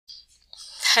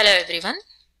Hello everyone.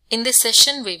 In this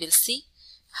session we will see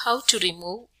how to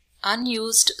remove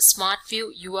unused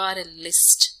SmartView URL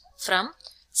list from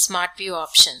SmartView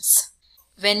options.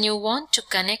 When you want to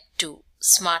connect to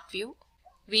SmartView,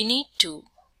 we need to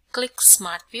click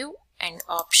SmartView and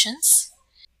Options.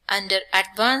 Under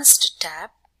Advanced tab,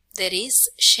 there is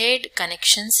Shared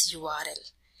Connections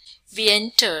URL. We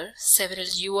enter several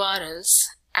URLs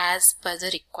as per the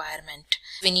requirement.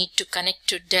 We need to connect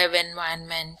to dev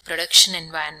environment, production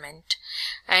environment,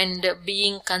 and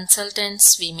being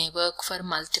consultants we may work for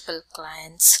multiple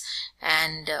clients,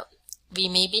 and we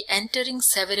may be entering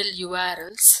several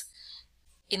URLs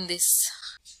in this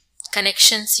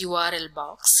connections URL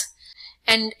box,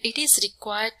 and it is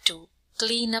required to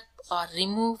clean up or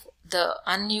remove the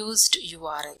unused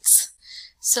URLs.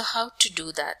 So how to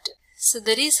do that? So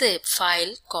there is a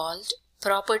file called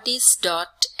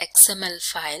properties.xml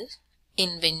file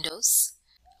in Windows.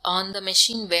 On the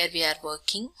machine where we are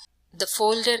working, the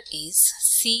folder is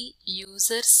C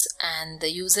users and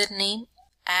the username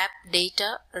app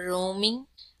data roaming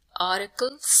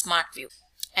Oracle SmartView,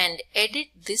 and edit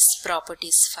this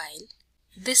properties file.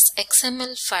 This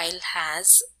XML file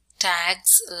has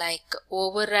tags like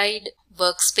override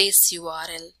workspace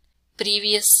URL,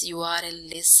 previous URL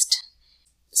list.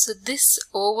 So this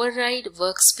override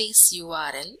workspace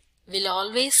URL will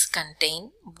always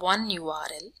contain one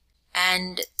URL,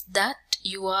 and that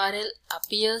URL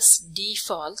appears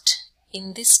default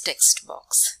in this text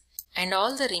box, and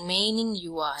all the remaining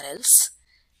URLs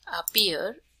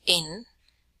appear in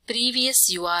previous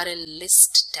URL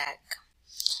list tag.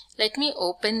 Let me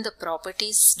open the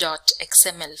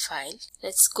properties.xml file.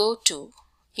 Let's go to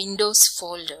Windows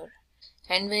folder,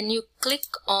 and when you click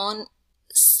on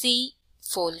C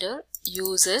folder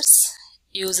users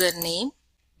username,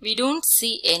 we don't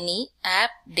see any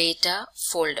app data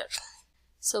folder.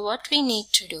 So what we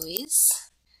need to do is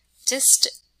just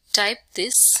type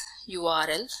this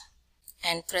URL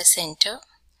and press enter.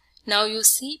 Now you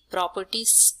see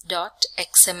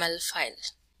properties.xml file.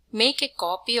 Make a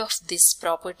copy of this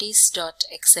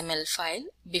properties.xml file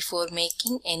before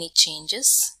making any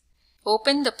changes.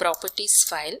 Open the properties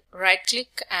file, right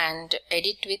click and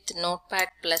edit with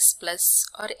Notepad++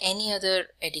 or any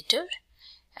other editor,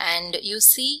 and you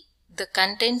see the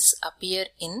contents appear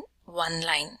in one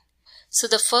line. So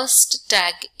the first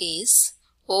tag is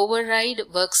override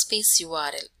workspace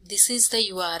URL. This is the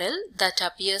URL that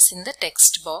appears in the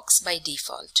text box by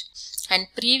default,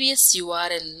 and previous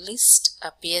URL list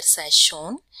appears as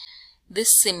shown.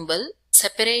 This symbol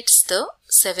separates the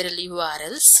several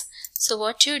URLs. So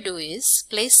what you do is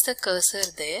place the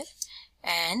cursor there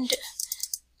and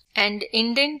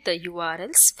indent the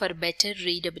URLs for better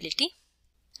readability.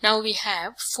 Now we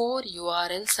have 4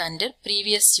 URLs under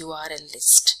previous URL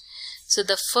list. So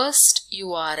the first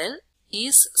URL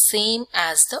is same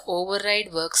as the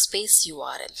override workspace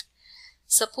URL.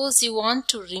 Suppose you want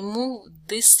to remove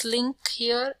this link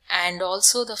here and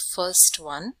also the first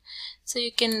one. So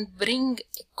you can bring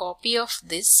a copy of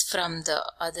this from the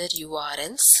other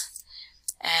URLs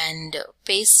and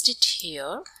paste it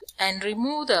here and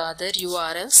remove the other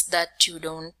URLs that you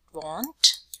don't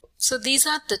want. So these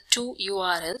are the 2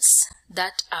 URLs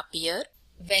that appear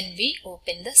when we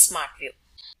open the SmartView.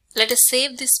 Let us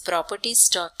save this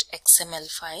properties.xml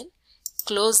file,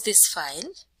 close this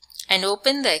file and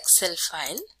open the Excel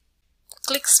file.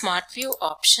 Click SmartView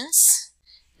options.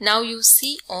 Now you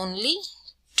see only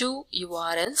 2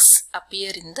 URLs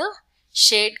appear in the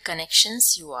shared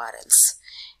connections URLs,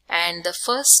 and the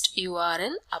first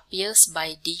URL appears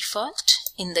by default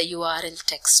in the URL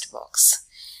text box.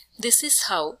 This is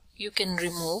how you can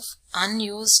remove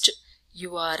unused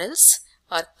URLs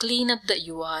or clean up the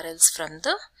URLs from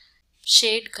the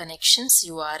shared connections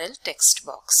URL text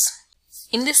box.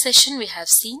 In this session we have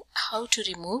seen how to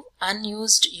remove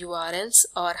unused URLs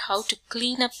or how to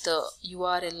clean up the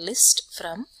URL list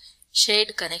from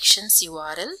shared connections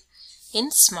URL in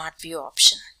SmartView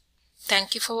option.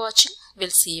 Thank you for watching. We'll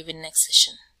see you in next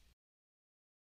session.